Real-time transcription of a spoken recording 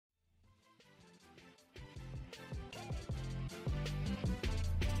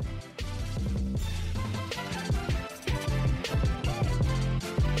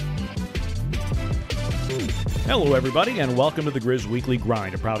Hello, everybody, and welcome to the Grizz Weekly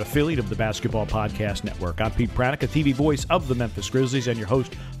Grind, a proud affiliate of the Basketball Podcast Network. I'm Pete Pranica, TV voice of the Memphis Grizzlies, and your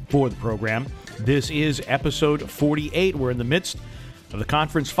host for the program. This is episode 48. We're in the midst of the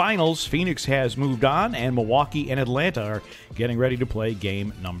conference finals. Phoenix has moved on, and Milwaukee and Atlanta are getting ready to play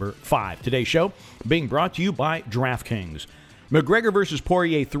game number 5. Today's show being brought to you by DraftKings. McGregor vs.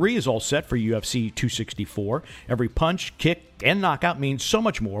 Poirier 3 is all set for UFC 264. Every punch, kick, and knockout means so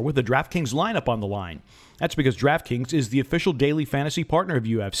much more with the DraftKings lineup on the line. That's because DraftKings is the official daily fantasy partner of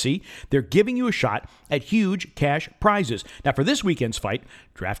UFC. They're giving you a shot at huge cash prizes. Now, for this weekend's fight,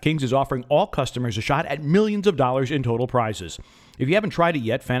 DraftKings is offering all customers a shot at millions of dollars in total prizes. If you haven't tried it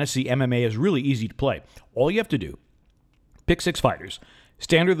yet, Fantasy MMA is really easy to play. All you have to do, pick 6 fighters,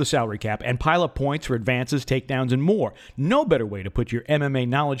 standard the salary cap, and pile up points for advances, takedowns, and more. No better way to put your MMA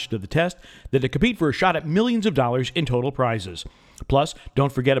knowledge to the test than to compete for a shot at millions of dollars in total prizes. Plus,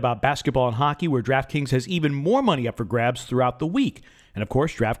 don't forget about basketball and hockey, where DraftKings has even more money up for grabs throughout the week. And of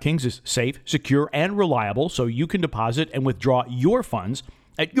course, DraftKings is safe, secure, and reliable, so you can deposit and withdraw your funds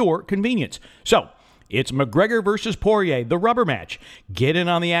at your convenience. So, it's McGregor versus Poirier, the rubber match. Get in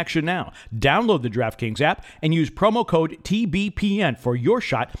on the action now. Download the DraftKings app and use promo code TBPN for your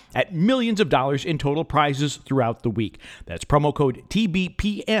shot at millions of dollars in total prizes throughout the week. That's promo code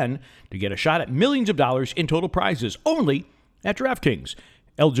TBPN to get a shot at millions of dollars in total prizes only at DraftKings.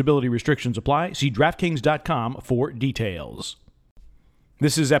 Eligibility restrictions apply. See DraftKings.com for details.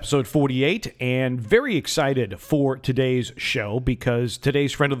 This is episode 48, and very excited for today's show because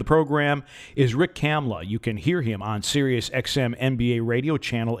today's friend of the program is Rick Kamla. You can hear him on Sirius XM NBA Radio,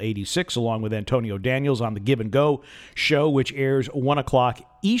 Channel 86, along with Antonio Daniels on the Give and Go show, which airs 1 o'clock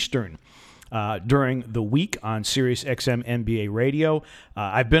Eastern during the week on Sirius XM NBA Radio.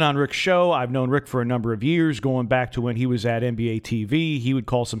 I've been on Rick's show. I've known Rick for a number of years, going back to when he was at NBA TV. He would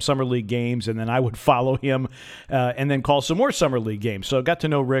call some Summer League games, and then I would follow him and then call some more Summer League games. So I got to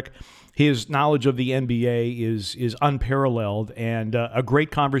know Rick. His knowledge of the NBA is unparalleled, and a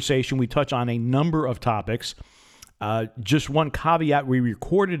great conversation. We touch on a number of topics. Just one caveat, we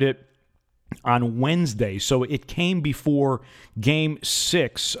recorded it on Wednesday, so it came before Game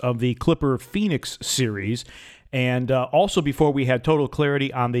 6 of the Clipper-Phoenix series, and also before we had total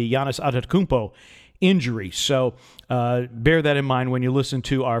clarity on the Giannis Antetokounmpo injury. So bear that in mind when you listen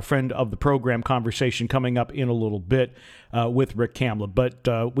to our friend of the program conversation coming up in a little bit with Rick Kamla.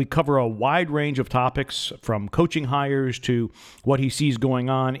 But we cover a wide range of topics, from coaching hires to what he sees going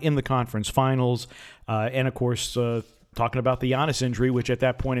on in the conference finals, and of course, talking about the Giannis injury, which at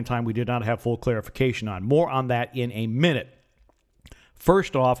that point in time we did not have full clarification on. More on that in a minute.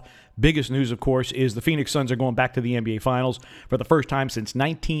 First off, biggest news, of course, is the Phoenix Suns are going back to the NBA Finals for the first time since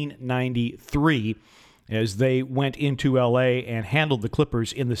 1993, as they went into L.A. and handled the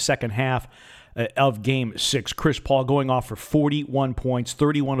Clippers in the second half of Game 6. Chris Paul going off for 41 points,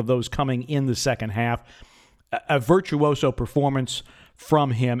 31 of those coming in the second half. A virtuoso performance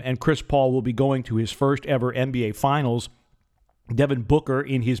from him, and Chris Paul will be going to his first ever NBA Finals. Devin Booker,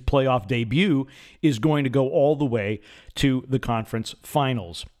 in his playoff debut, is going to go all the way to the conference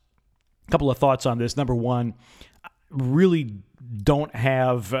finals. A couple of thoughts on this. Number one, really don't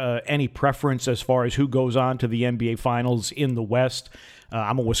have any preference as far as who goes on to the NBA Finals in the West.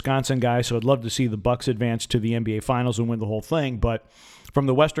 I'm a Wisconsin guy, so I'd love to see the Bucks advance to the NBA Finals and win the whole thing, but from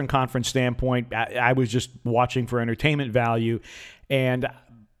the Western Conference standpoint, I was just watching for entertainment value. And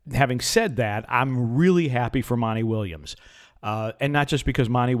having said that, I'm really happy for Monty Williams. And not just because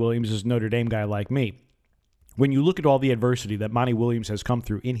Monty Williams is a Notre Dame guy like me. When you look at all the adversity that Monty Williams has come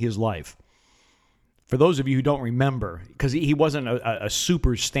through in his life, for those of you who don't remember, because he wasn't a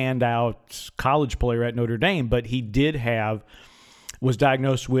super standout college player at Notre Dame, but he was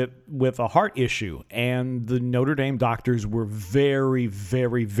diagnosed with a heart issue, and the Notre Dame doctors were very,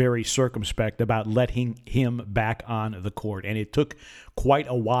 very, very circumspect about letting him back on the court. And it took quite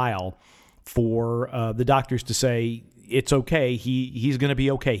a while for the doctors to say, it's okay, he's going to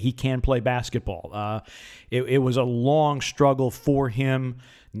be okay, he can play basketball. It was a long struggle for him,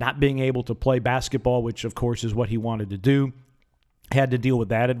 not being able to play basketball, which of course is what he wanted to do. Had to deal with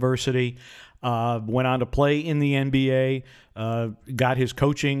that adversity. Went on to play in the NBA, got his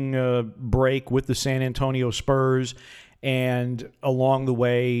coaching break with the San Antonio Spurs, and along the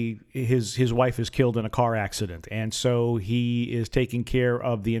way, his wife is killed in a car accident, and so he is taking care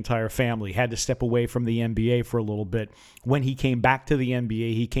of the entire family. Had to step away from the NBA for a little bit. When he came back to the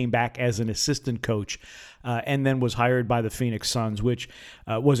NBA, he came back as an assistant coach, and then was hired by the Phoenix Suns, which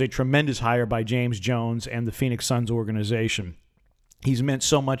was a tremendous hire by James Jones and the Phoenix Suns organization. He's meant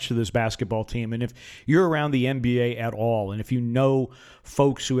so much to this basketball team. And if you're around the NBA at all, and if you know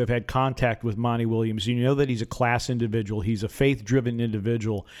folks who have had contact with Monty Williams, you know that he's a class individual. He's a faith-driven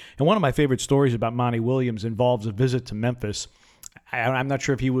individual. And one of my favorite stories about Monty Williams involves a visit to Memphis. I'm not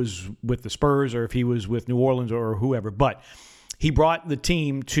sure if he was with the Spurs or if he was with New Orleans or whoever, but he brought the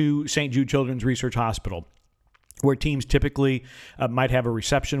team to St. Jude Children's Research Hospital, where teams typically might have a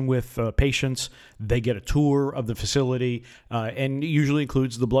reception with patients. They get a tour of the facility, and it usually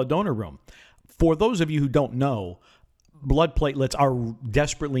includes the blood donor room. For those of you who don't know, blood platelets are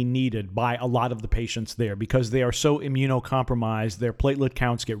desperately needed by a lot of the patients there because they are so immunocompromised. Their platelet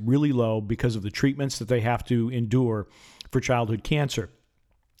counts get really low because of the treatments that they have to endure for childhood cancer.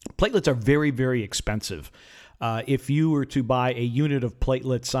 Platelets are very, very expensive. If you were to buy a unit of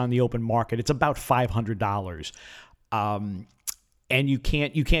platelets on the open market, it's about $500. And you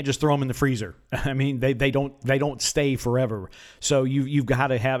can't just throw them in the freezer. I mean, they don't stay forever. So you've got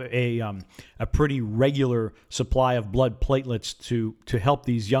to have a pretty regular supply of blood platelets to help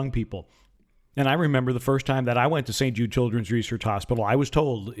these young people. And I remember the first time that I went to St. Jude Children's Research Hospital, I was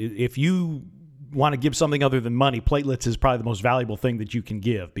told if you want to give something other than money, platelets is probably the most valuable thing that you can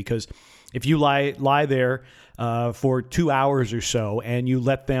give, because if you lie there for 2 hours or so and you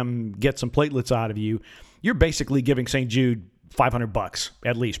let them get some platelets out of you, you're basically giving St. Jude $500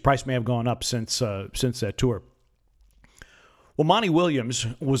 at least. Price may have gone up since that tour. Well, Monty Williams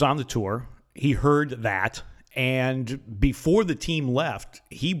was on the tour. He heard that, and before the team left,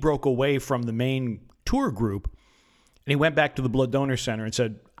 he broke away from the main tour group, and he went back to the blood donor center and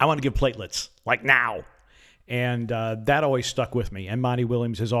said, "I want to give platelets, like now." And that always stuck with me. And Monty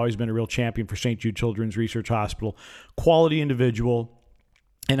Williams has always been a real champion for St. Jude Children's Research Hospital. Quality individual.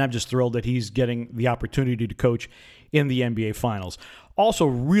 And I'm just thrilled that he's getting the opportunity to coach in the NBA Finals. Also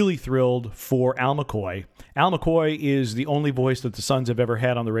really thrilled for Al McCoy. Al McCoy is the only voice that the Suns have ever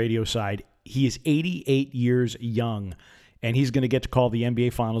had on the radio side. He is 88 years young, and he's going to get to call the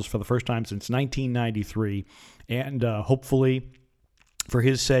NBA Finals for the first time since 1993. And hopefully, for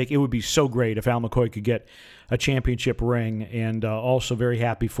his sake, it would be so great if Al McCoy could get a championship ring. And also very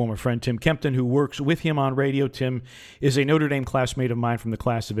happy for my friend Tim Kempton, who works with him on radio. Tim is a Notre Dame classmate of mine from the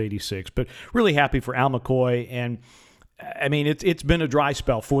class of '86. But really happy for Al McCoy. And I mean, it's been a dry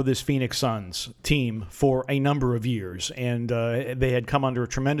spell for this Phoenix Suns team for a number of years. And they had come under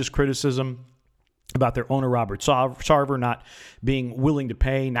tremendous criticism about their owner, Robert Sarver, not being willing to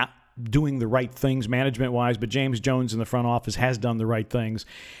pay, not doing the right things management-wise, but James Jones in the front office has done the right things.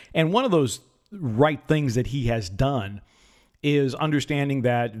 And one of those right things that he has done is understanding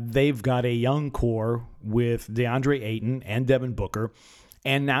that they've got a young core with DeAndre Ayton and Devin Booker,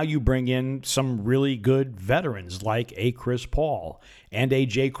 and now you bring in some really good veterans like a Chris Paul and a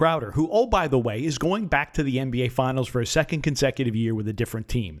Jay Crowder, who, oh, by the way, is going back to the NBA Finals for a second consecutive year with a different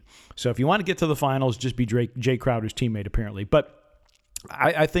team. So if you want to get to the finals, just be Jay Crowder's teammate, apparently. But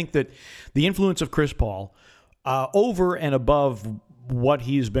I think that the influence of Chris Paul over and above what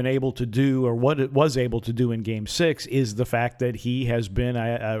he's been able to do, or what it was able to do in Game 6, is the fact that he has been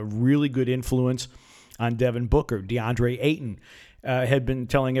a really good influence on Devin Booker. DeAndre Ayton had been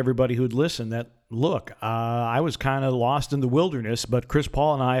telling everybody who'd listen that, look, I was kind of lost in the wilderness, but Chris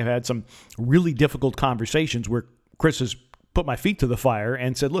Paul and I have had some really difficult conversations where Chris has put my feet to the fire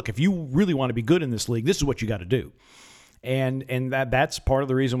and said, look, if you really want to be good in this league, this is what you got to do. And that's part of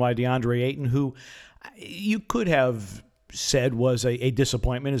the reason why DeAndre Ayton, who you could have said was a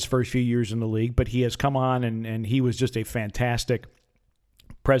disappointment his first few years in the league, but he has come on and he was just a fantastic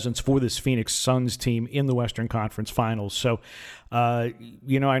presence for this Phoenix Suns team in the Western Conference Finals. So, I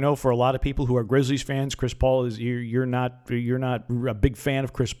know for a lot of people who are Grizzlies fans, Chris Paul is you're not a big fan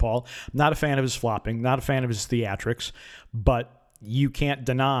of Chris Paul. Not a fan of his flopping, not a fan of his theatrics, but you can't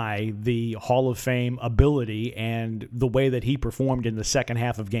deny the Hall of Fame ability and the way that he performed in the second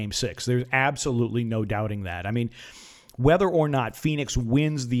half of Game 6. There's absolutely no doubting that. I mean, whether or not Phoenix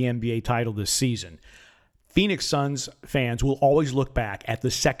wins the NBA title this season, Phoenix Suns fans will always look back at the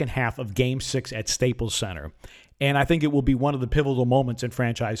second half of Game 6 at Staples Center, and I think it will be one of the pivotal moments in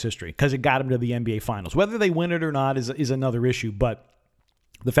franchise history because it got them to the NBA Finals. Whether they win it or not is another issue, but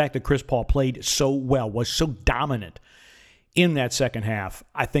the fact that Chris Paul played so well, was so dominant in that second half,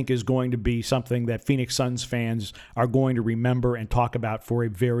 I think is going to be something that Phoenix Suns fans are going to remember and talk about for a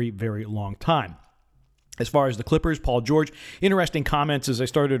very, very long time. As far as the Clippers, Paul George, interesting comments as I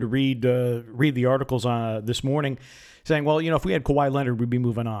started to read the articles this morning, saying, well, if we had Kawhi Leonard, we'd be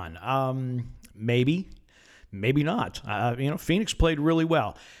moving on. Maybe not. Phoenix played really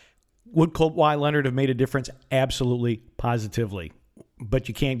well. Would Kawhi Leonard have made a difference? Absolutely, positively. but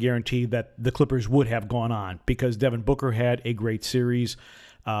you can't guarantee that the Clippers would have gone on because Devin Booker had a great series.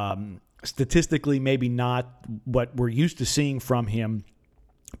 Statistically, maybe not what we're used to seeing from him,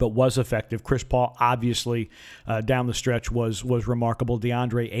 but was effective. Chris Paul, obviously, down the stretch was remarkable.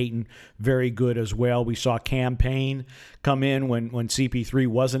 DeAndre Ayton, very good as well. We saw Cam Payne come in when CP3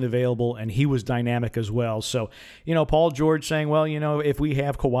 wasn't available, and he was dynamic as well. So, Paul George saying, well, if we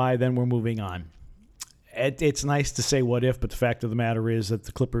have Kawhi, then we're moving on. It's nice to say what if, but the fact of the matter is that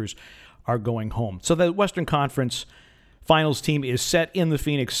the Clippers are going home. So the Western Conference Finals team is set in the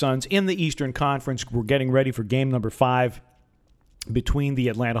Phoenix Suns. In the Eastern Conference, we're getting ready for game number 5 between the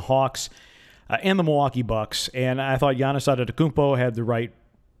Atlanta Hawks and the Milwaukee Bucks. And I thought Giannis Antetokounmpo had the right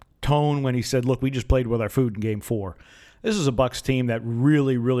tone when he said, look, we just played with our food in game 4. This is a Bucks team that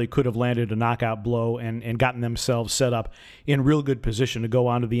really, really could have landed a knockout blow and gotten themselves set up in real good position to go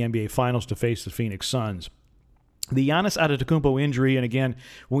on to the NBA Finals to face the Phoenix Suns. The Giannis Antetokounmpo injury, and again,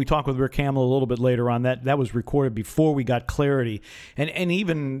 when we talk with Rick Kamla a little bit later on, that was recorded before we got clarity. And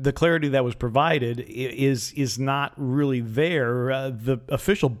even the clarity that was provided is not really there. The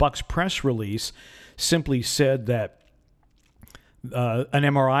official Bucks press release simply said that an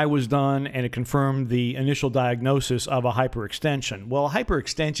MRI was done, and it confirmed the initial diagnosis of a hyperextension. Well,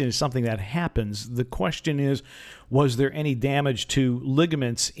 hyperextension is something that happens. The question is, was there any damage to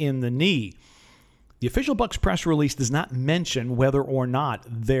ligaments in the knee? The official Bucks press release does not mention whether or not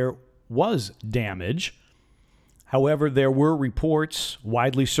there was damage. However, there were reports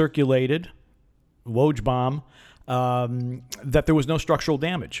widely circulated, Woj bomb, that there was no structural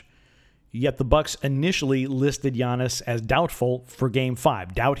damage. Yet the Bucks initially listed Giannis as doubtful for Game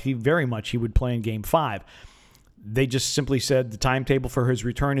 5. Doubt very much he would play in Game 5. They just simply said the timetable for his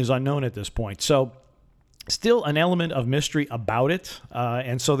return is unknown at this point. So still an element of mystery about it,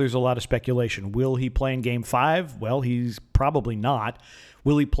 and so there's a lot of speculation. Will he play in Game 5? Well, he's probably not.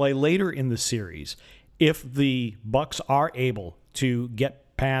 Will he play later in the series? If the Bucks are able to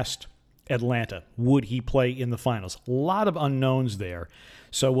get past Atlanta, would he play in the finals? A lot of unknowns there,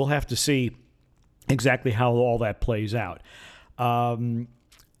 so we'll have to see exactly how all that plays out. Can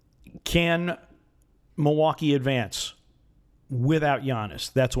Milwaukee advance without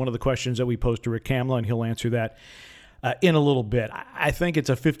Giannis? That's one of the questions that we posed to Rick Kamla, and he'll answer that in a little bit. I think it's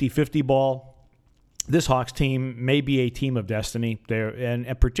a 50-50 ball. This Hawks team may be a team of destiny,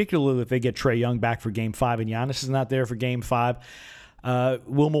 and particularly if they get Trae Young back for Game 5 and Giannis is not there for Game 5.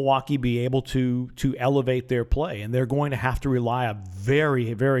 Will Milwaukee be able to elevate their play? And they're going to have to rely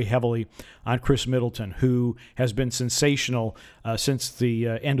very, very heavily on Chris Middleton, who has been sensational since the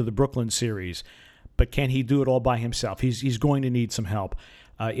end of the Brooklyn series. But can he do it all by himself? He's going to need some help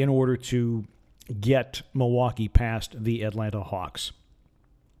in order to get Milwaukee past the Atlanta Hawks.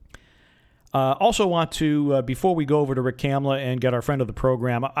 Also want to, before we go over to Rick Kamla and get our friend of the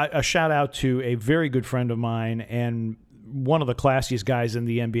program, a shout-out to a very good friend of mine and one of the classiest guys in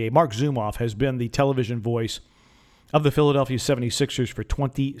the NBA. Mark Zumoff has been the television voice of the Philadelphia 76ers for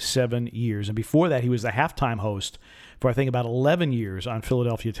 27 years. And before that, he was the halftime host for, I think, about 11 years on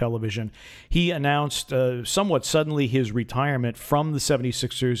Philadelphia television. He announced somewhat suddenly his retirement from the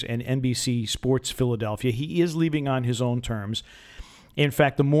 76ers and NBC Sports Philadelphia. He is leaving on his own terms. In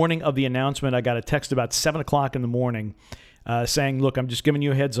fact, the morning of the announcement, I got a text about 7 o'clock in the morning saying, look, I'm just giving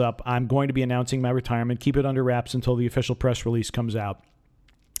you a heads up. I'm going to be announcing my retirement. Keep it under wraps until the official press release comes out.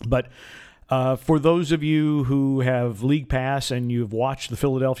 But for those of you who have League Pass and you've watched the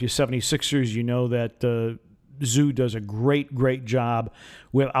Philadelphia 76ers, you know that Zoo does a great job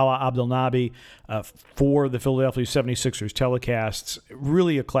with Ala Abdelnaby for the Philadelphia 76ers telecasts.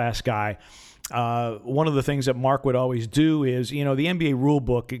 Really a class guy. One of the things that Mark would always do is, the NBA rule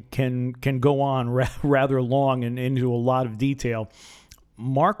book can go on rather long and into a lot of detail.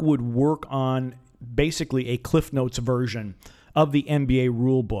 Mark would work on basically a Cliff Notes version of the NBA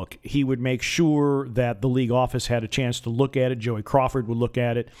rule book. He would make sure that the league office had a chance to look at it. Joey Crawford would look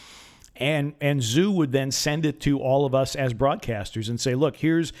at it. And Zoo would then send it to all of us as broadcasters and say, look,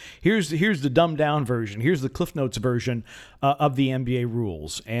 here's the dumbed down version. Here's the Cliff Notes version of the NBA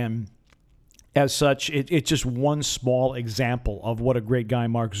rules. And as such, it's just one small example of what a great guy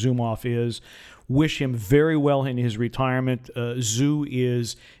Mark Zumoff is. Wish him very well in his retirement. Zoo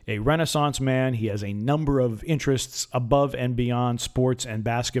is a Renaissance man. He has a number of interests above and beyond sports and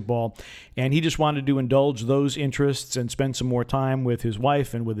basketball, and he just wanted to indulge those interests and spend some more time with his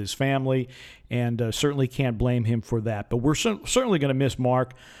wife and with his family. and certainly can't blame him for that. But we're certainly going to miss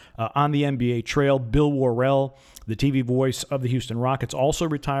Mark on the NBA trail. Bill Worrell, the TV voice of the Houston Rockets, also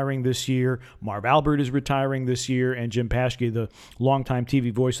retiring this year. Marv Albert is retiring this year, and Jim Paschke, the longtime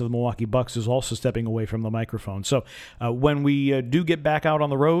TV voice of the Milwaukee Bucks, is also stepping away from the microphone. So when we do get back out on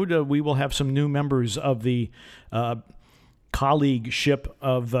the road, we will have some new members of the colleagueship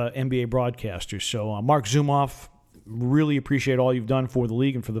of NBA broadcasters. So Mark Zumoff, really appreciate all you've done for the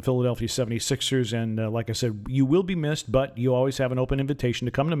league and for the Philadelphia 76ers. And like I said, you will be missed, but you always have an open invitation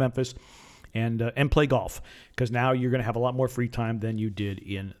to come to Memphis and play golf, because now you're going to have a lot more free time than you did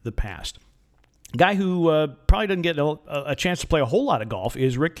in the past. Guy who probably doesn't get a chance to play a whole lot of golf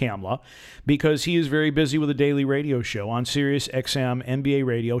is Rick Kamla, because he is very busy with a daily radio show on Sirius XM NBA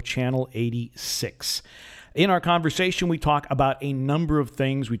Radio, Channel 86. In our conversation, we talk about a number of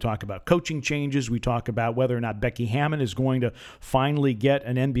things. We talk about coaching changes. We talk about whether or not Becky Hammon is going to finally get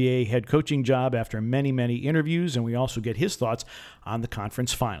an NBA head coaching job after many, many interviews. And we also get his thoughts on the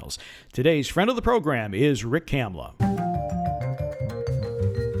conference finals. Today's friend of the program is Rick Kamla.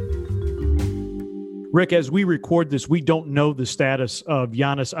 Rick, as we record this, we don't know the status of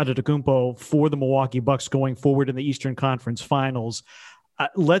Giannis Antetokounmpo for the Milwaukee Bucks going forward in the Eastern Conference Finals.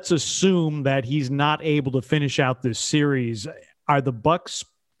 Let's assume that he's not able to finish out this series. Are the Bucks'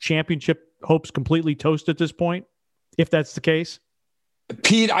 championship hopes completely toast at this point, if that's the case?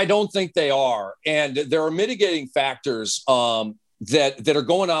 Pete, I don't think they are. And there are mitigating factors that are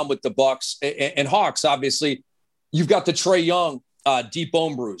going on with the Bucks and Hawks. Obviously, you've got the Trae Young deep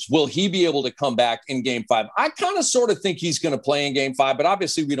bone bruise. Will he be able to come back in Game 5? I kind of sort of think he's going to play in Game 5, but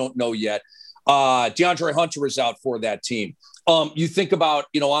obviously we don't know yet. DeAndre Hunter is out for that team. You think about,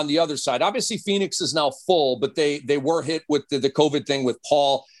 on the other side, obviously Phoenix is now full, but they were hit with the COVID thing with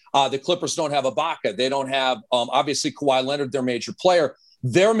Paul. The Clippers don't have Ibaka. They don't have, obviously, Kawhi Leonard, their major player.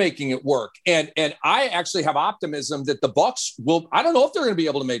 They're making it work. And I actually have optimism that the Bucks will, I don't know if they're going to be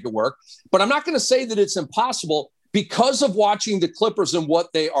able to make it work, but I'm not going to say that it's impossible because of watching the Clippers and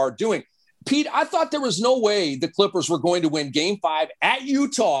what they are doing. Pete, I thought there was no way the Clippers were going to win Game 5 at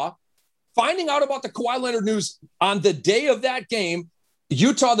Utah. Finding out about the Kawhi Leonard news on the day of that game,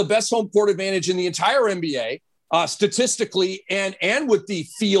 Utah, the best home court advantage in the entire NBA, statistically, and with the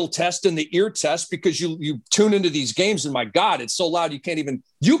feel test and the ear test, because you tune into these games and my God, it's so loud you can't even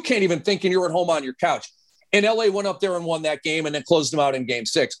think, and you're at home on your couch. And LA went up there and won that game and then closed them out in Game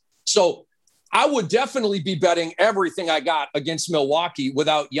 6. So I would definitely be betting everything I got against Milwaukee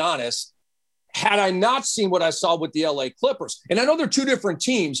without Giannis, had I not seen what I saw with the LA Clippers. And I know they're two different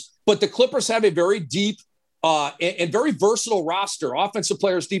teams, but the Clippers have a very deep and very versatile roster, offensive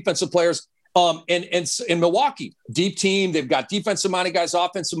players, defensive players, and in Milwaukee, deep team. They've got defensive-minded guys,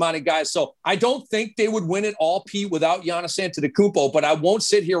 offensive-minded guys. So I don't think they would win it all, Pete, without Giannis Antetokounmpo, but I won't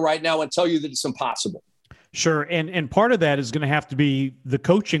sit here right now and tell you that it's impossible. Sure, and part of that is going to have to be the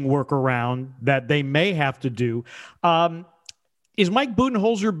coaching workaround that they may have to do. Is Mike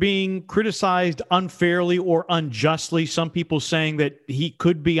Budenholzer being criticized unfairly or unjustly? Some people saying that he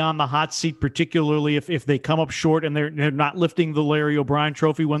could be on the hot seat, particularly if they come up short and they're not lifting the Larry O'Brien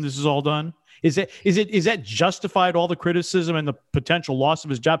trophy when this is all done. Is that justified, all the criticism and the potential loss of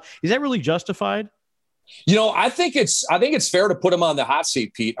his job? Is that really justified? I think it's fair to put him on the hot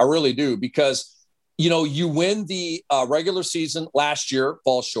seat, Pete. I really do, because you win the regular season last year,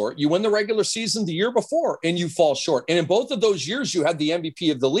 fall short. You win the regular season the year before, and you fall short. And in both of those years, you had the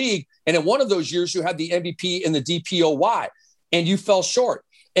MVP of the league. And in one of those years, you had the MVP in the DPOY, and you fell short.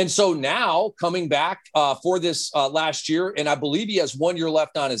 And so now coming back for this last year, and I believe he has 1 year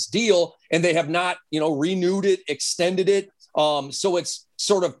left on his deal, and they have not, renewed it, extended it. So it's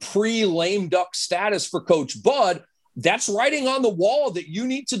sort of pre-lame duck status for Coach Bud. That's writing on the wall that you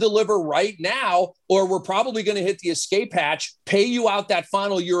need to deliver right now, or we're probably going to hit the escape hatch, pay you out that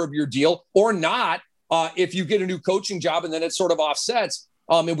final year of your deal, or not if you get a new coaching job and then it sort of offsets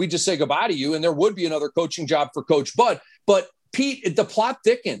and we just say goodbye to you, and there would be another coaching job for Coach Bud. But, Pete, the plot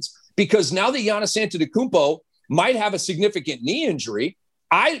thickens, because now that Giannis Antetokounmpo might have a significant knee injury,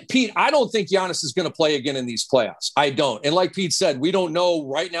 I don't think Giannis is going to play again in these playoffs. I don't. And like Pete said, we don't know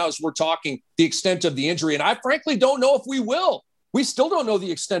right now as we're talking the extent of the injury. And I frankly don't know if we will. We still don't know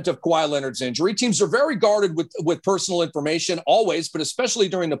the extent of Kawhi Leonard's injury. Teams are very guarded with personal information always, but especially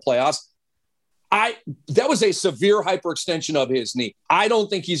during the playoffs. That was a severe hyperextension of his knee. I don't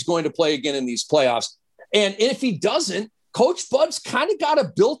think he's going to play again in these playoffs. And if he doesn't, Coach Bud's kind of got a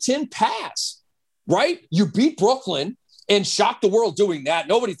built-in pass, right? You beat Brooklyn and shocked the world doing that.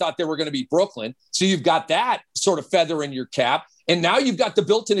 Nobody thought they were going to beat Brooklyn. So you've got that sort of feather in your cap. And now you've got the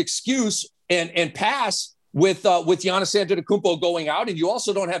built-in excuse and pass with Giannis Antetokounmpo going out, and you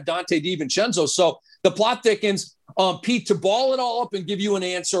also don't have Dante DiVincenzo. So the plot thickens. Pete, to ball it all up and give you an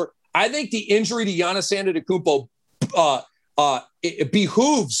answer, I think the injury to Giannis Antetokounmpo it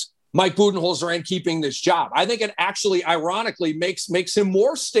behooves Mike Budenholzer in keeping this job. I think it actually, ironically, makes him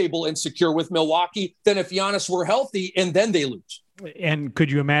more stable and secure with Milwaukee than if Giannis were healthy and then they lose. And could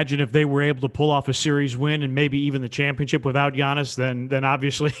you imagine if they were able to pull off a series win and maybe even the championship without Giannis? Then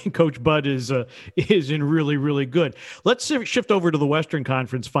obviously Coach Bud is in really, really good. Let's shift over to the Western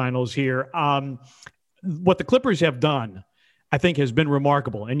Conference Finals here. What the Clippers have done, I think, has been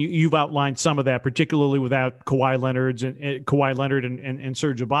remarkable, and you've outlined some of that, particularly without Kawhi Leonard and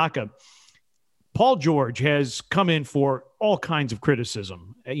Serge Ibaka. Paul George has come in for all kinds of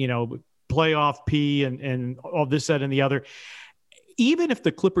criticism, playoff P and all this, that, and the other. Even if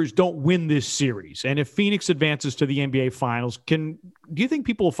the Clippers don't win this series, and if Phoenix advances to the NBA Finals, do you think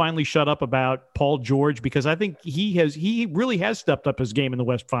people will finally shut up about Paul George? Because I think he really has stepped up his game in the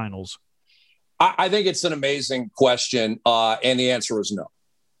West Finals. I think it's an amazing question, and the answer is no.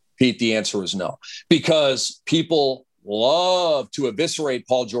 Pete, the answer is no, because people love to eviscerate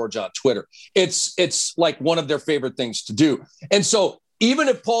Paul George on Twitter. It's like one of their favorite things to do. And so even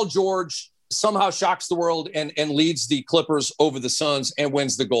if Paul George somehow shocks the world and leads the Clippers over the Suns and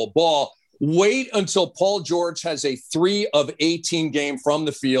wins the gold ball, wait until Paul George has a 3 of 18 game from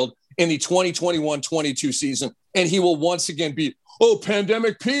the field in the 2021-22 season, and he will once again be,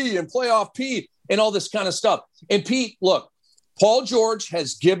 pandemic P and playoff P and all this kind of stuff. And Pete, look, Paul George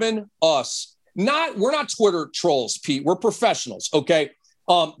has given us we're not Twitter trolls, Pete. We're professionals, okay?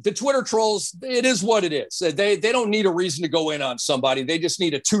 The Twitter trolls, it is what it is. They don't need a reason to go in on somebody. They just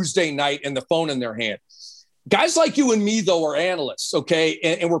need a Tuesday night and the phone in their hand. Guys like you and me, though, are analysts, okay?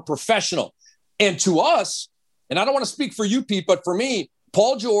 And we're professional. And to us, and I don't want to speak for you, Pete, but for me,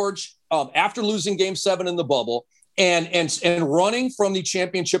 Paul George, after losing Game 7 in the bubble and running from the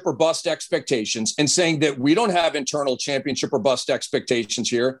championship or bust expectations and saying that we don't have internal championship or bust expectations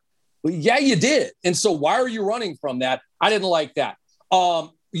here, well, yeah, you did. And so why are you running from that? I didn't like that.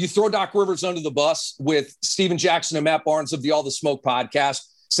 You throw Doc Rivers under the bus with Steven Jackson and Matt Barnes of the All the Smoke podcast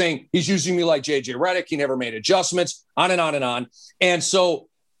saying he's using me like JJ Redick. He never made adjustments, on and on and on. And so,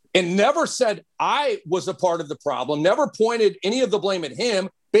 and never said I was a part of the problem, never pointed any of the blame at him,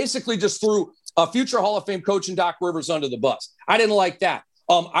 basically just threw a future Hall of Fame coach and Doc Rivers under the bus. I didn't like that.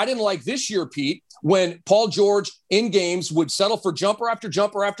 I didn't like this year, Pete, when Paul George in games would settle for jumper after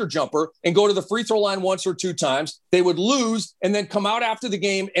jumper after jumper and go to the free throw line once or two times. They would lose and then come out after the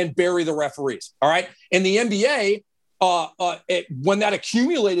game and bury the referees. All right. In the NBA, when that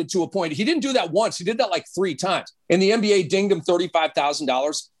accumulated to a point, he didn't do that once. He did that like 3 times. And the NBA dinged him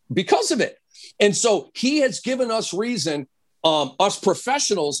 $35,000 because of it. And so he has given us us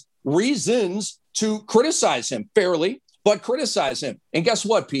professionals, reasons to criticize him fairly, but criticize him. And guess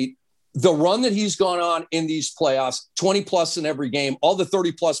what, Pete? The run that he's gone on in these playoffs, 20 plus in every game, all the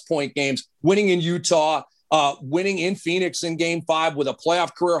 30 plus point games, winning in Utah, winning in Phoenix in Game 5 with a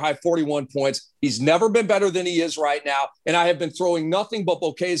playoff career high 41 points. He's never been better than he is right now. And I have been throwing nothing but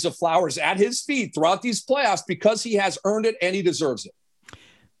bouquets of flowers at his feet throughout these playoffs because he has earned it and he deserves it.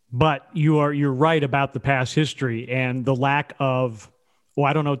 But you're right about the past history and the lack of,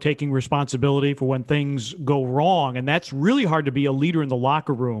 taking responsibility for when things go wrong. And that's really hard to be a leader in the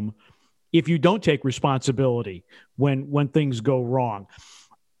locker room if you don't take responsibility when things go wrong.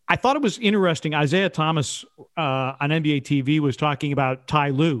 I thought it was interesting. Isaiah Thomas on NBA TV was talking about Ty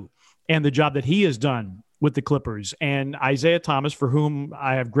Lue and the job that he has done with the Clippers. And Isaiah Thomas, for whom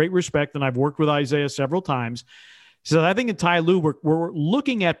I have great respect, and I've worked with Isaiah several times, says, I think in Ty Lue, we're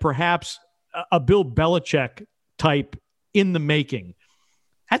looking at perhaps a Bill Belichick type in the making.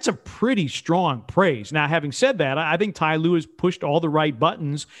 That's a pretty strong praise. Now, having said that, I think Ty Lue has pushed all the right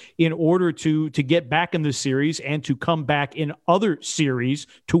buttons in order to get back in this series and to come back in other series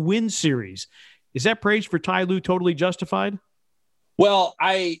to win series. Is that praise for Ty Lue totally justified? Well,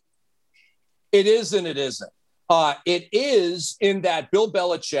 it is and it isn't. It is in that Bill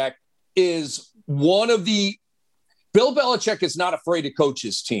Belichick is Bill Belichick is not afraid to coach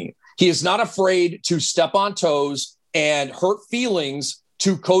his team. He is not afraid to step on toes and hurt feelings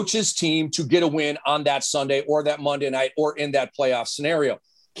to coach his team to get a win on that Sunday or that Monday night or in that playoff scenario.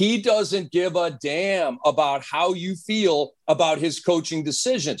 He doesn't give a damn about how you feel about his coaching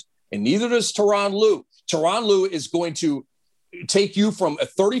decisions, and neither does Tyronn Lue. Tyronn Lue is going to take you from a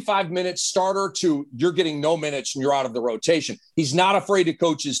 35-minute starter to you're getting no minutes and you're out of the rotation. He's not afraid to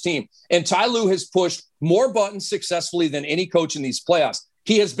coach his team. And Ty Lue has pushed more buttons successfully than any coach in these playoffs.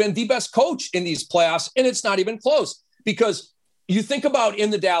 He has been the best coach in these playoffs, and it's not even close because you think about in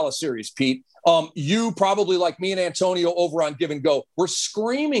the Dallas series, Pete, You probably, like me and Antonio over on Give and Go, were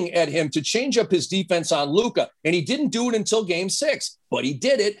screaming at him to change up his defense on Luka, and he didn't do it until Game 6, but he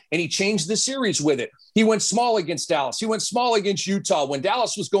did it, and he changed the series with it. He went small against Dallas. He went small against Utah when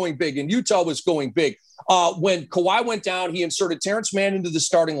Dallas was going big and Utah was going big. When Kawhi went down, he inserted Terrence Mann into the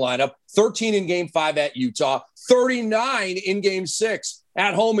starting lineup, 13 in Game 5 at Utah, 39 in Game 6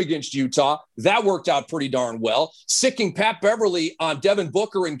 at home against Utah. That worked out pretty darn well. Sicking Pat Beverly on Devin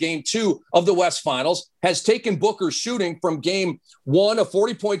Booker in Game 2 of the West Finals has taken Booker's shooting from Game 1, a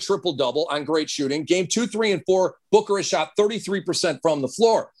 40-point triple-double on great shooting. Game 2, 3, and 4, Booker has shot 33% from the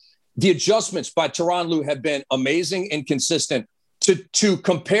floor. The adjustments by Tyronn Lue have been amazing and consistent. To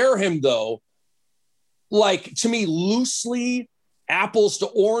compare him, though, like, to me, loosely, apples to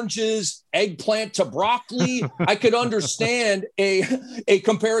oranges, eggplant to broccoli, I could understand a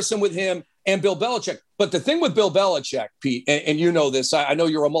comparison with him and Bill Belichick. But the thing with Bill Belichick, Pete, and you know this, I know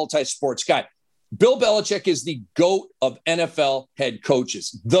you're a multi-sports guy. Bill Belichick is the GOAT of NFL head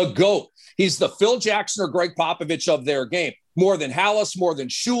coaches. The GOAT. He's the Phil Jackson or Greg Popovich of their game. More than Hallis, more than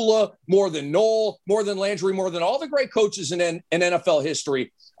Shula, more than Noel, more than Landry, more than all the great coaches in NFL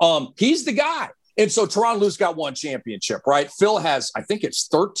history. He's the guy. And so Tyronn Lue's got one championship, right? Phil has, I think it's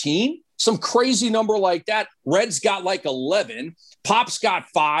 13, some crazy number like that. Red's got like 11. Pop's got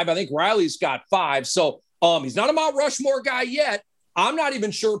 5. I think Riley's got 5. So he's not a Mount Rushmore guy yet. I'm not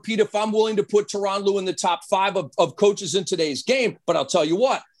even sure, Pete, if I'm willing to put Tyronn Lue in the top 5 of coaches in today's game. But I'll tell you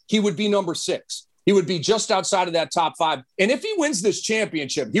what, he would be number 6. He would be just outside of that top 5. And if he wins this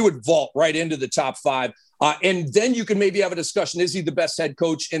championship, he would vault right into the top 5. And then you can maybe have a discussion. Is he the best head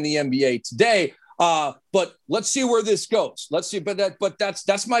coach in the NBA today? But let's see where this goes. Let's see. But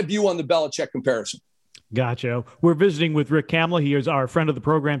that's my view on the Belichick comparison. Gotcha. We're visiting with Rick Kamla. He is our friend of the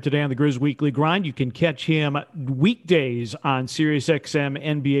program today on the Grizz Weekly Grind. You can catch him weekdays on SiriusXM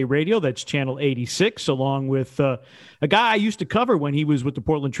NBA Radio. That's channel 86, along with a guy I used to cover when he was with the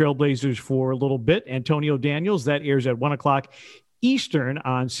Portland Trailblazers for a little bit, Antonio Daniels. That airs at 1 o'clock Eastern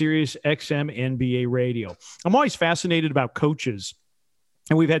on SiriusXM NBA Radio. I'm always fascinated about coaches,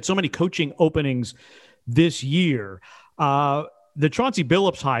 and we've had so many coaching openings this year. The Chauncey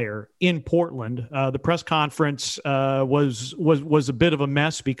Billups hire in Portland, the press conference was a bit of a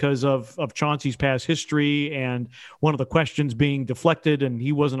mess because of Chauncey's past history and one of the questions being deflected and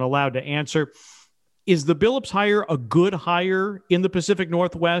he wasn't allowed to answer. Is the Billups hire a good hire in the Pacific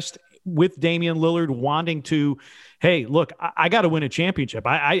Northwest with Damian Lillard wanting to, hey, look, I got to win a championship.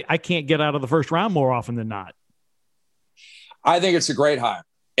 I can't get out of the first round more often than not. I think it's a great hire.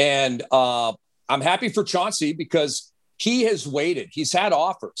 And I'm happy for Chauncey because he has waited. He's had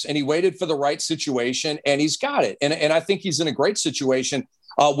offers and he waited for the right situation and he's got it. And I think he's in a great situation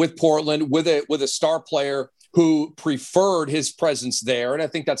with Portland with a star player who preferred his presence there. And I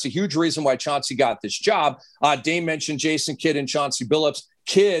think that's a huge reason why Chauncey got this job. Dame mentioned Jason Kidd and Chauncey Billups.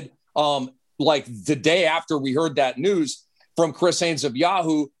 Kidd, like the day after we heard that news from Chris Haynes of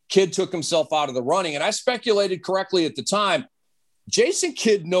Yahoo, Kidd took himself out of the running. And I speculated correctly at the time, Jason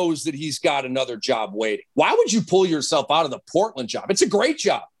Kidd knows that he's got another job waiting. Why would you pull yourself out of the Portland job? It's a great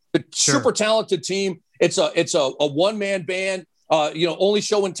job. Super talented team. It's a one-man band, only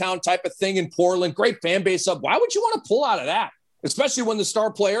show in town type of thing in Portland. Great fan base up. Why would you want to pull out of that? Especially when the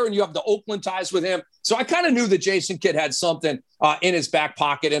star player and you have the Oakland ties with him. So I kind of knew that Jason Kidd had something in his back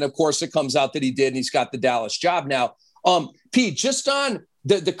pocket. And of course it comes out that he did, and he's got the Dallas job now. Pete, just on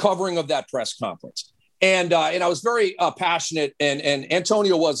the covering of that press conference. And I was very passionate, and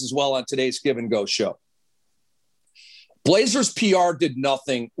Antonio was as well on today's Give and Go show. Blazers PR did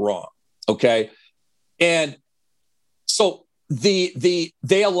nothing wrong, okay? And so they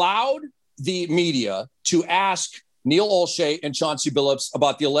allowed the media to ask Neil Olshey and Chauncey Billups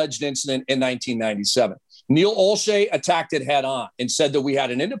about the alleged incident in 1997. Neil Olshey attacked it head on and said that we had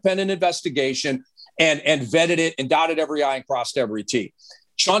an independent investigation and vetted it and dotted every I and crossed every T.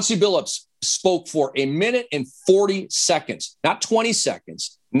 Chauncey Billups spoke for 1 minute and 40 seconds, not 20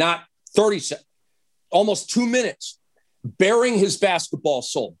 seconds, not 30 seconds, almost 2 minutes, bearing his basketball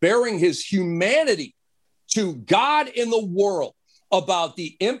soul, bearing his humanity to God in the world about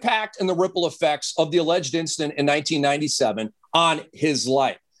the impact and the ripple effects of the alleged incident in 1997 on his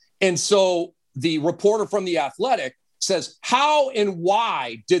life. And so the reporter from The Athletic says, how and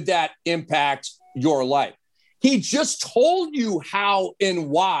why did that impact your life? He just told you how and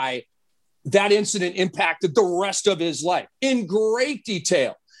why that incident impacted the rest of his life in great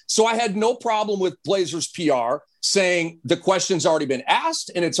detail. So I had no problem with Blazers PR saying the question's already been asked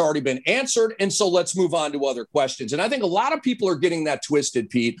and it's already been answered. And so let's move on to other questions. And I think a lot of people are getting that twisted,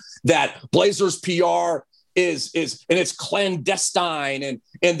 Pete, that Blazers PR and it's clandestine,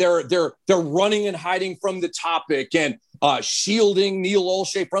 and they're running and hiding from the topic, and shielding Neil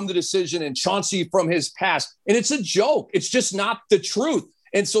Olshey from the decision and Chauncey from his past. And it's a joke. It's just not the truth.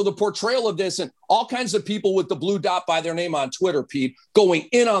 And so the portrayal of this, and all kinds of people with the blue dot by their name on Twitter, Pete, going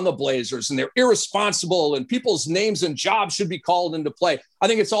in on the Blazers, and they're irresponsible, and people's names and jobs should be called into play. I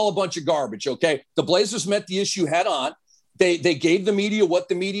think it's all a bunch of garbage, okay? The Blazers met the issue head on. They gave the media what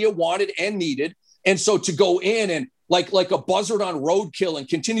the media wanted and needed. And so to go in and like a buzzard on roadkill and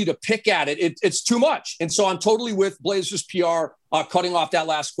continue to pick at it, it's too much. And so I'm totally with Blazers PR cutting off that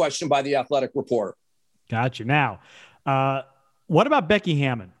last question by the Athletic reporter. Gotcha. Now, what about Becky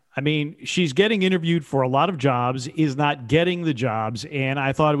Hammon? I mean, she's getting interviewed for a lot of jobs, is not getting the jobs. And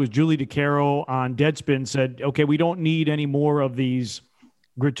I thought it was Julie DeCaro on Deadspin said, okay, we don't need any more of these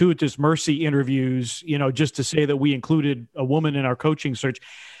gratuitous mercy interviews, just to say that we included a woman in our coaching search.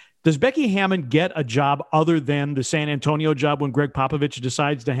 Does Becky Hammon get a job other than the San Antonio job when Greg Popovich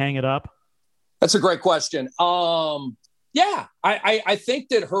decides to hang it up? That's a great question. Yeah, I think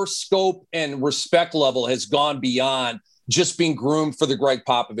that her scope and respect level has gone beyond just being groomed for the Greg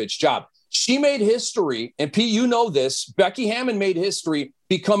Popovich job. She made history, and Pete, you know this, Becky Hammon made history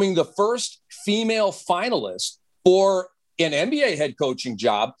becoming the first female finalist for an NBA head coaching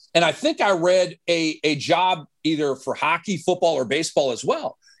job. And I think I read a job either for hockey, football, or baseball as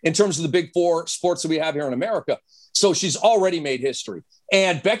well, in terms of the big four sports that we have here in America. So she's already made history.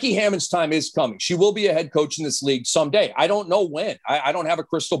 And Becky Hammon's time is coming. She will be a head coach in this league someday. I don't know when. I don't have a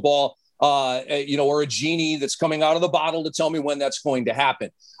crystal ball, or a genie that's coming out of the bottle to tell me when that's going to happen.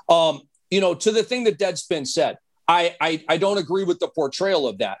 To the thing that Deadspin said, I don't agree with the portrayal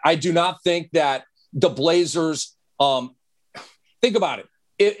of that. I do not think that the Blazers, think about it.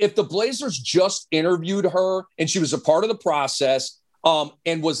 If the Blazers just interviewed her and she was a part of the process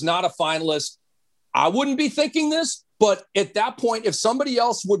and was not a finalist, I wouldn't be thinking this. But at that point, if somebody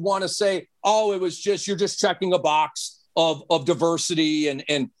else would want to say, oh, it was just, you're just checking a box of diversity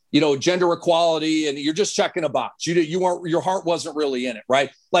and gender equality, and you're just checking a box. You weren't, your heart wasn't really in it,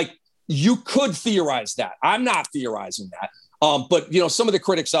 right? Like, you could theorize that. I'm not theorizing that. But some of the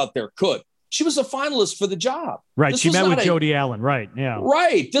critics out there could. She was a finalist for the job. Right. She met with Jody Allen. Right. Yeah.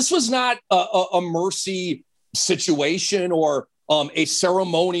 Right. This was not a mercy situation or a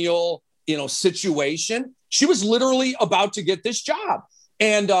ceremonial, situation. She was literally about to get this job.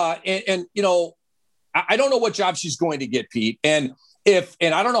 And I don't know what job she's going to get, Pete. And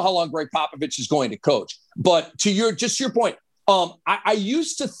I don't know how long Greg Popovich is going to coach, but to your point, I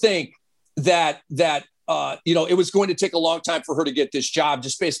used to think that it was going to take a long time for her to get this job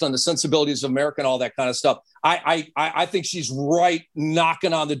just based on the sensibilities of America and all that kind of stuff. I think she's right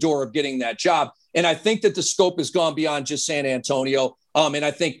knocking on the door of getting that job. And I think that the scope has gone beyond just San Antonio. And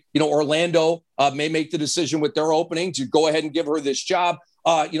I think, Orlando may make the decision with their opening to go ahead and give her this job.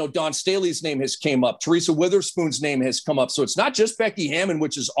 Dawn Staley's name has came up. Teresa Witherspoon's name has come up. So it's not just Becky Hammon,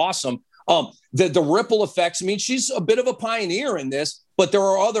 which is awesome. The ripple effects, I mean, she's a bit of a pioneer in this, but there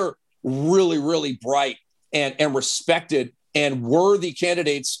are other really, really bright and respected and worthy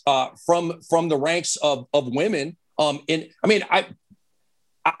candidates from the ranks of women.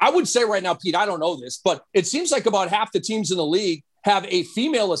 I would say right now, Pete, I don't know this, but it seems like about half the teams in the league have a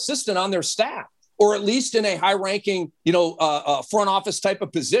female assistant on their staff, or at least in a high-ranking, front office type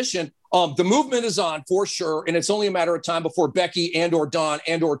of position. The movement is on for sure, and it's only a matter of time before Becky and/or Dawn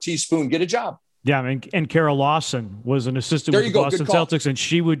and/or Teaspoon get a job. Yeah, and Carol Lawson was an assistant with the Boston Celtics, and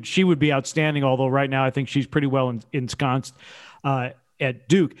she would be outstanding. Although right now I think she's pretty well ensconced at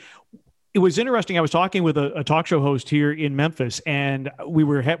Duke. It was interesting. I was talking with a talk show host here in Memphis, and we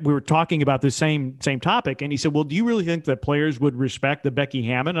were talking about the same topic. And he said, "Well, do you really think that players would respect the Becky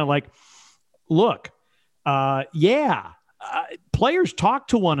Hammon?" And I'm like, "Look, players talk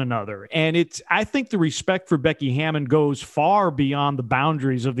to one another, and I think the respect for Becky Hammon goes far beyond the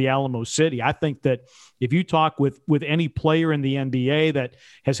boundaries of the Alamo City. I think that if you talk with any player in the NBA that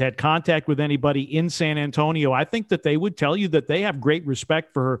has had contact with anybody in San Antonio, I think that they would tell you that they have great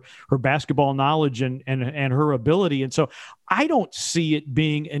respect for her basketball knowledge and her ability. And so I don't see it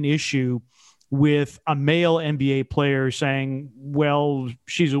being an issue with a male NBA player saying, well,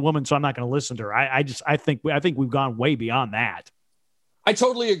 she's a woman, so I'm not going to listen to her. I think we've gone way beyond that. I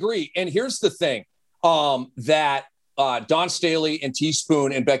totally agree. And here's the thing that Dawn Staley and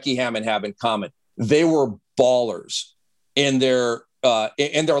Teaspoon and Becky Hammon have in common. They were ballers in their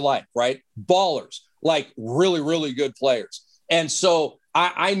life, right? Ballers, like really, really good players. And so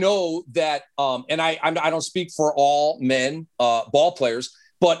I know that, and I don't speak for all men ball players,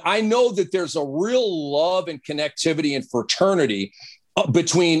 but I know that there's a real love and connectivity and fraternity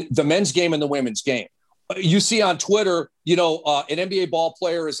between the men's game and the women's game. you see on Twitter, an NBA ball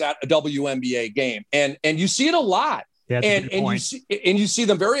player is at a WNBA game, and you see it a lot. Yeah, and you see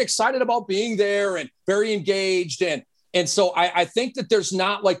them very excited about being there and very engaged. And so I think that there's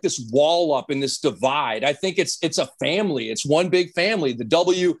not like this wall up and this divide. I think it's a family. It's one big family, the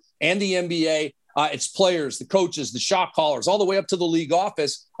W and the NBA. It's players, the coaches, the shot callers, all the way up to the league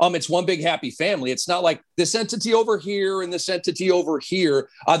office. It's one big happy family. It's not like this entity over here and this entity over here.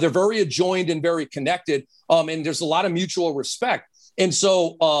 They're very adjoined and very connected. And there's a lot of mutual respect. And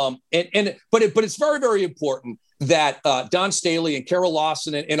so, but it's very, very important that Don Staley and Carol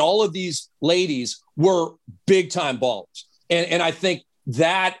Lawson and all of these ladies were big time ballers. And I think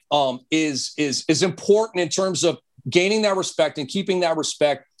that is important in terms of gaining that respect and keeping that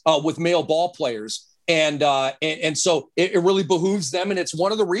respect with male ball players. And so it really behooves them. And it's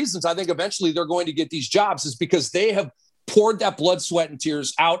one of the reasons I think eventually they're going to get these jobs is because they have poured that blood, sweat, and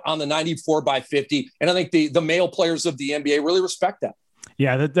tears out on the 94x50. And I think the male players of the NBA really respect that.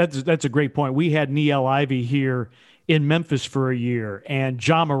 Yeah, that's a great point. We had Niele Ivey here in Memphis for a year, and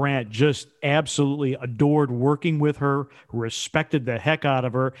Ja Morant just absolutely adored working with her, respected the heck out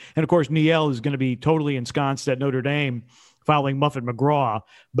of her. And, of course, Niele is going to be totally ensconced at Notre Dame following Muffet McGraw.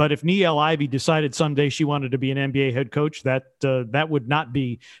 But if Niele Ivey decided someday she wanted to be an NBA head coach, that would not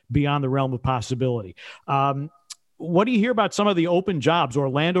be beyond the realm of possibility. What do you hear about some of the open jobs?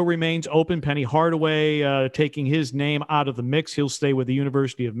 Orlando remains open. Penny Hardaway taking his name out of the mix. He'll stay with the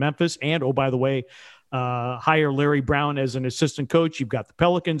University of Memphis. And, oh, by the way, hire Larry Brown as an assistant coach. You've got the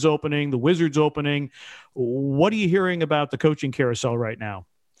Pelicans opening, the Wizards opening. What are you hearing about the coaching carousel right now?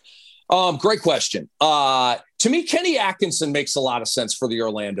 Great question. To me, Kenny Atkinson makes a lot of sense for the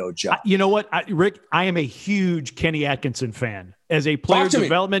Orlando job. You know what, Rick? I am a huge Kenny Atkinson fan. As a player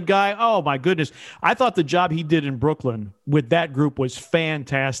development guy, oh, my goodness. I thought the job he did in Brooklyn with that group was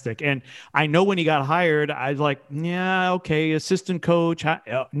fantastic. And I know when he got hired, I was like, yeah, okay, assistant coach.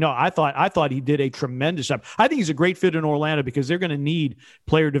 No, I thought he did a tremendous job. I think he's a great fit in Orlando because they're going to need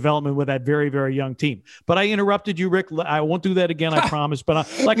player development with that very, very young team. But I interrupted you, Rick. I won't do that again, I promise. But I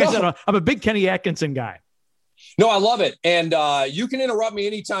said, I'm a big Kenny Atkinson guy. No, I love it. And you can interrupt me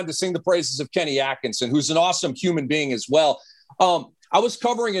anytime to sing the praises of Kenny Atkinson, who's an awesome human being as well. I was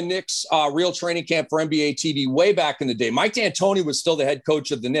covering a Knicks real training camp for NBA TV way back in the day. Mike D'Antoni was still the head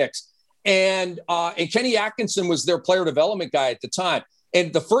coach of the Knicks. And Kenny Atkinson was their player development guy at the time.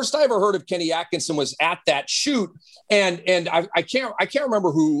 And the first I ever heard of Kenny Atkinson was at that shoot. And I can't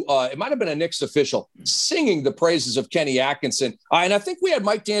remember who, it might have been a Knicks official singing the praises of Kenny Atkinson. And I think we had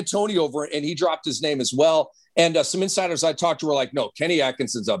Mike D'Antoni over and he dropped his name as well. And some insiders I talked to were like, no, Kenny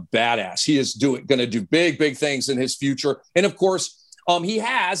Atkinson's a badass. He is going to do big, big things in his future. And of course, he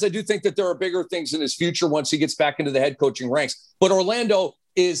has. I do think that there are bigger things in his future once he gets back into the head coaching ranks. But Orlando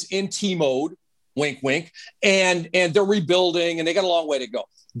is in T mode, wink, wink, and they're rebuilding and they got a long way to go.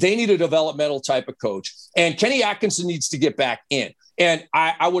 They need a developmental type of coach. And Kenny Atkinson needs to get back in. And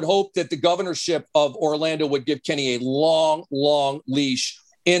I would hope that the governorship of Orlando would give Kenny a long, long leash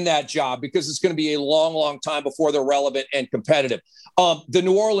in that job because it's going to be a long, long time before they're relevant and competitive. The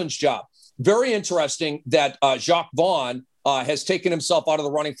New Orleans job, very interesting that Jacques Vaughn has taken himself out of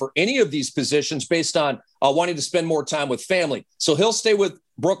the running for any of these positions based on wanting to spend more time with family. So he'll stay with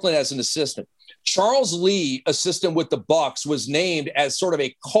Brooklyn as an assistant. Charles Lee, assistant with the Bucks, was named as sort of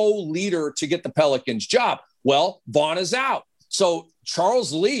a co-leader to get the Pelicans job. Well, Vaughn is out. So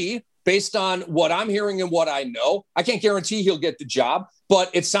Charles Lee, based on what I'm hearing and what I know, I can't guarantee he'll get the job,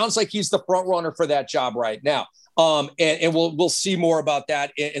 but it sounds like he's the front runner for that job right now. And we'll see more about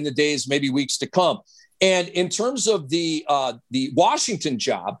that in the days, maybe weeks to come. And in terms of the Washington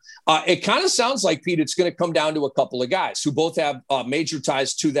job, it kind of sounds like, Pete, it's going to come down to a couple of guys who both have major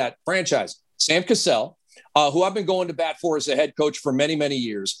ties to that franchise. Sam Cassell, who I've been going to bat for as a head coach for many, many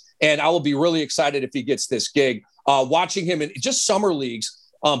years. And I will be really excited if he gets this gig. Watching him in just summer leagues,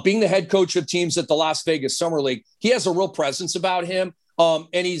 being the head coach of teams at the Las Vegas Summer League, he has a real presence about him.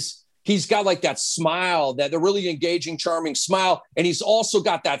 And he's got like that smile, that really engaging, charming smile. And he's also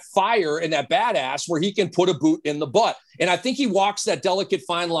got that fire and that badass where he can put a boot in the butt. And I think he walks that delicate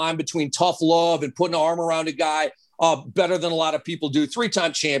fine line between tough love and putting an arm around a guy better than a lot of people do.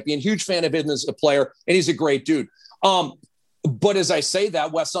 3-time champion, huge fan of him as a player, and he's a great dude. But as I say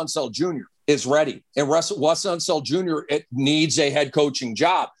that, Wes Unseld Jr. is ready. And Wes Unseld Jr. It needs a head coaching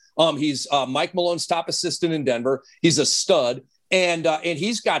job. He's Mike Malone's top assistant in Denver. He's a stud. And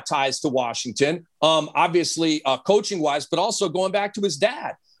he's got ties to Washington, obviously coaching wise, but also going back to his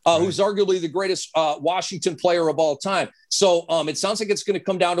dad, who's arguably the greatest Washington player of all time. So it sounds like it's going to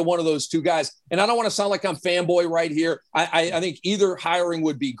come down to one of those two guys. And I don't want to sound like I'm fanboy right here. I think either hiring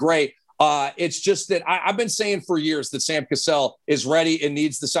would be great. It's just that I've been saying for years that Sam Cassell is ready and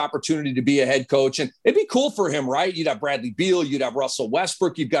needs this opportunity to be a head coach. And it'd be cool for him, right? You'd have Bradley Beal, you'd have Russell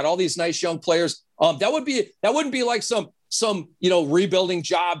Westbrook, you've got all these nice young players. That wouldn't be like some rebuilding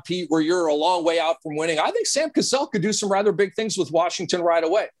job, Pete, where you're a long way out from winning. I think Sam Cassell could do some rather big things with Washington right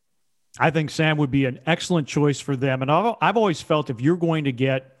away. I think Sam would be an excellent choice for them. And I've always felt if you're going to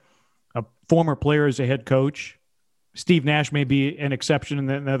get a former player as a head coach, Steve Nash may be an exception, and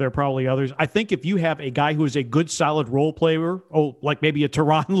then there are probably others. I think if you have a guy who is a good, solid role player, like maybe a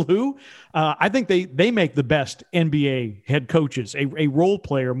Tyronn Lue, I think they make the best NBA head coaches, a role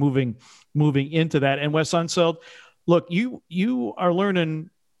player moving into that. And Wes Unseld, look, you are learning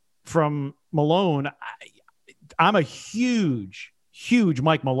from Malone. I'm a huge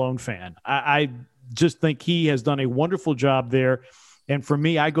Mike Malone fan. I just think he has done a wonderful job there. And for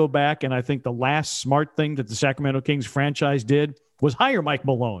me, I go back and I think the last smart thing that the Sacramento Kings franchise did was hire Mike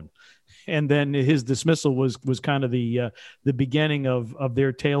Malone. And then his dismissal was kind of the beginning of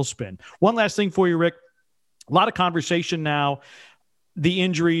their tailspin. One last thing for you, Rick. A lot of conversation now. The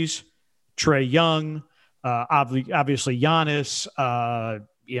injuries, Trae Young, obviously Giannis,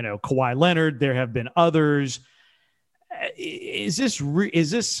 Kawhi Leonard. There have been others. Is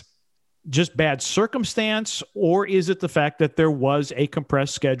this just bad circumstance, or is it the fact that there was a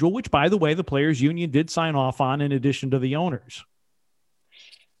compressed schedule, which, by the way, the players union did sign off on in addition to the owners?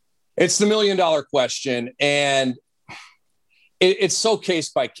 It's the $1 million question. And it's so case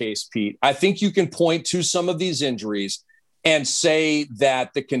by case, Pete. I think you can point to some of these injuries and say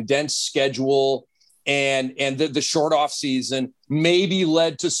that the condensed schedule and the short off season maybe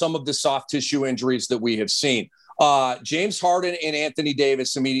led to some of the soft tissue injuries that we have seen. James Harden and Anthony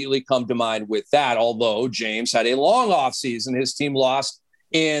Davis immediately come to mind with that, although James had a long offseason. His team lost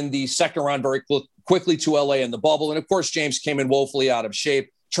in the second round very quickly to LA in the bubble. And of course, James came in woefully out of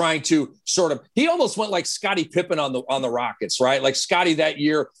shape, trying to he almost went like Scottie Pippen on the Rockets, right? Like Scottie that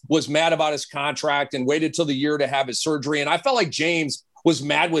year was mad about his contract and waited till the year to have his surgery. And I felt like James was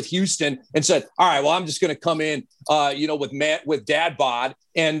mad with Houston and said, all right, well, I'm just going to come in, with dad bod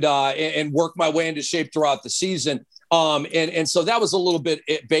and work my way into shape throughout the season. And so that was a little bit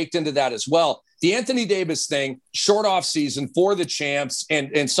baked into that as well. The Anthony Davis thing, short off season for the champs,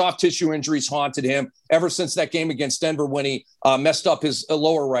 and soft tissue injuries haunted him ever since that game against Denver when he messed up his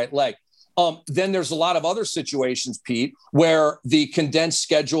lower right leg. Then there's a lot of other situations, Pete, where the condensed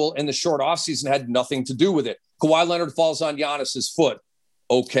schedule and the short off season had nothing to do with it. Kawhi Leonard falls on Giannis's foot.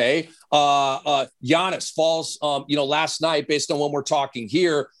 Okay. Giannis falls, last night, based on when we're talking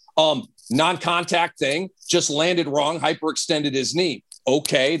here, non-contact thing, just landed wrong, hyperextended his knee.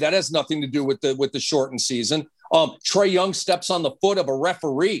 Okay. That has nothing to do with the shortened season. Trae Young steps on the foot of a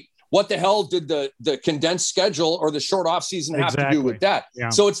referee. What the hell did the condensed schedule or the short off season have to do with that? Yeah.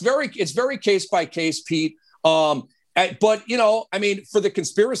 So it's very case by case, Pete. But for the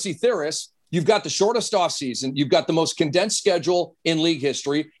conspiracy theorists, you've got the shortest offseason, you've got the most condensed schedule in league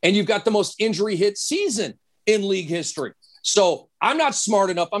history, and you've got the most injury hit season in league history. So I'm not smart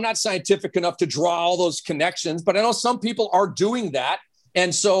enough, I'm not scientific enough to draw all those connections, but I know some people are doing that.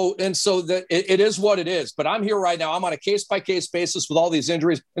 And so that it is what it is. But I'm here right now. I'm on a case-by-case basis with all these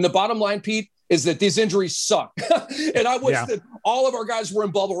injuries. And the bottom line, Pete, is that these injuries suck. And I wish that all of our guys were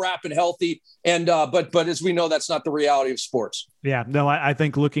in bubble wrap and healthy. And but as we know, that's not the reality of sports. Yeah, no, I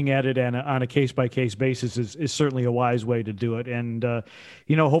think looking at it on a case-by-case basis is certainly a wise way to do it. And,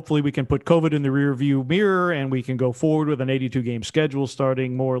 hopefully we can put COVID in the rearview mirror and we can go forward with an 82-game schedule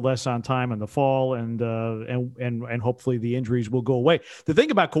starting more or less on time in the fall. And hopefully the injuries will go away. The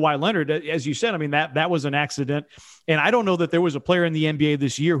thing about Kawhi Leonard, as you said, I mean, that was an accident. And I don't know that there was a player in the NBA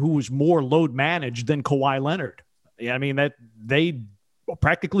this year who was more load managed than Kawhi Leonard. I mean, that they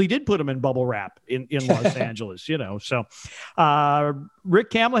practically did put him in bubble wrap in Los Angeles, So Rick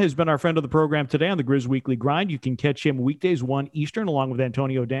Kamla has been our friend of the program today on the Grizz Weekly Grind. You can catch him weekdays 1 Eastern along with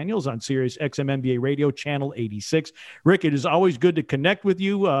Antonio Daniels on Sirius XM NBA Radio, Channel 86. Rick, it is always good to connect with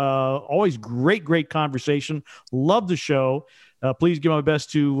you. Always great conversation. Love the show. Please give my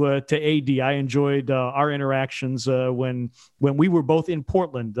best to AD. I enjoyed our interactions when we were both in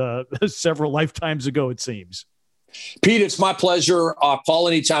Portland several lifetimes ago, it seems. Pete, it's my pleasure. Call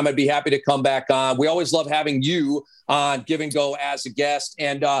anytime. I'd be happy to come back on. We always love having you on Give and Go as a guest.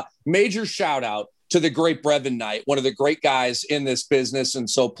 And major shout out to the great Brevin Knight, one of the great guys in this business. And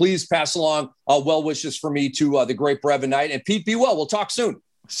so please pass along well wishes for me to the great Brevin Knight. And Pete, be well. We'll talk soon.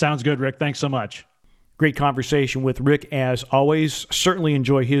 Sounds good, Rick. Thanks so much. Great conversation with Rick, as always. Certainly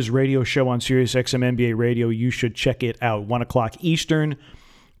enjoy his radio show on Sirius XM NBA Radio. You should check it out. 1 o'clock Eastern,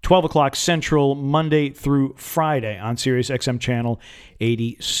 12 o'clock Central, Monday through Friday on Sirius XM Channel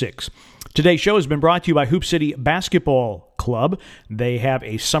 86. Today's show has been brought to you by Hoop City Basketball Club. They have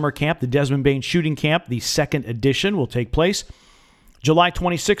a summer camp, the Desmond Bain Shooting Camp. The second edition will take place July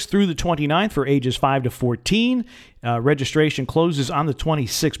 26th through the 29th for ages 5 to 14. Registration closes on the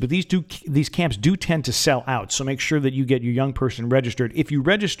 26th, but these camps do tend to sell out, so make sure that you get your young person registered. If you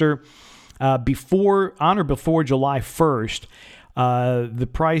register on or before July 1st, the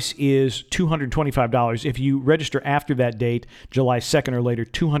price is $225. If you register after that date, July 2nd or later,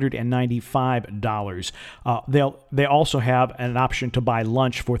 $295. They also have an option to buy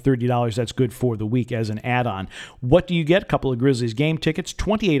lunch for $30. That's good for the week as an add-on. What do you get? A couple of Grizzlies game tickets,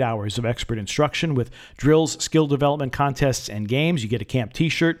 28 hours of expert instruction with drills, skill development, contests, and games. You get a camp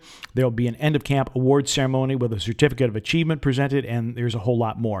t-shirt. There will be an end-of-camp award ceremony with a certificate of achievement presented, and there's a whole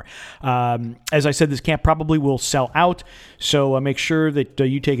lot more. As I said, this camp probably will sell out, so make sure that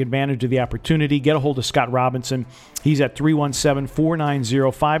you take advantage of the opportunity. Get a hold of Scott Robinson. He's at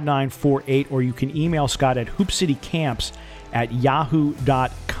 317-490-5948, or you can email Scott at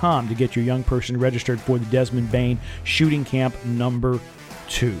hoopcitycamps@yahoo.com to get your young person registered for the Desmond Bain Shooting Camp number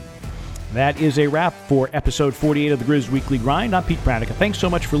 2. That is a wrap for episode 48 of the Grizz Weekly Grind. I'm Pete Pranica. Thanks so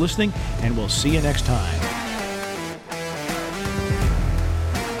much for listening, and we'll see you next time.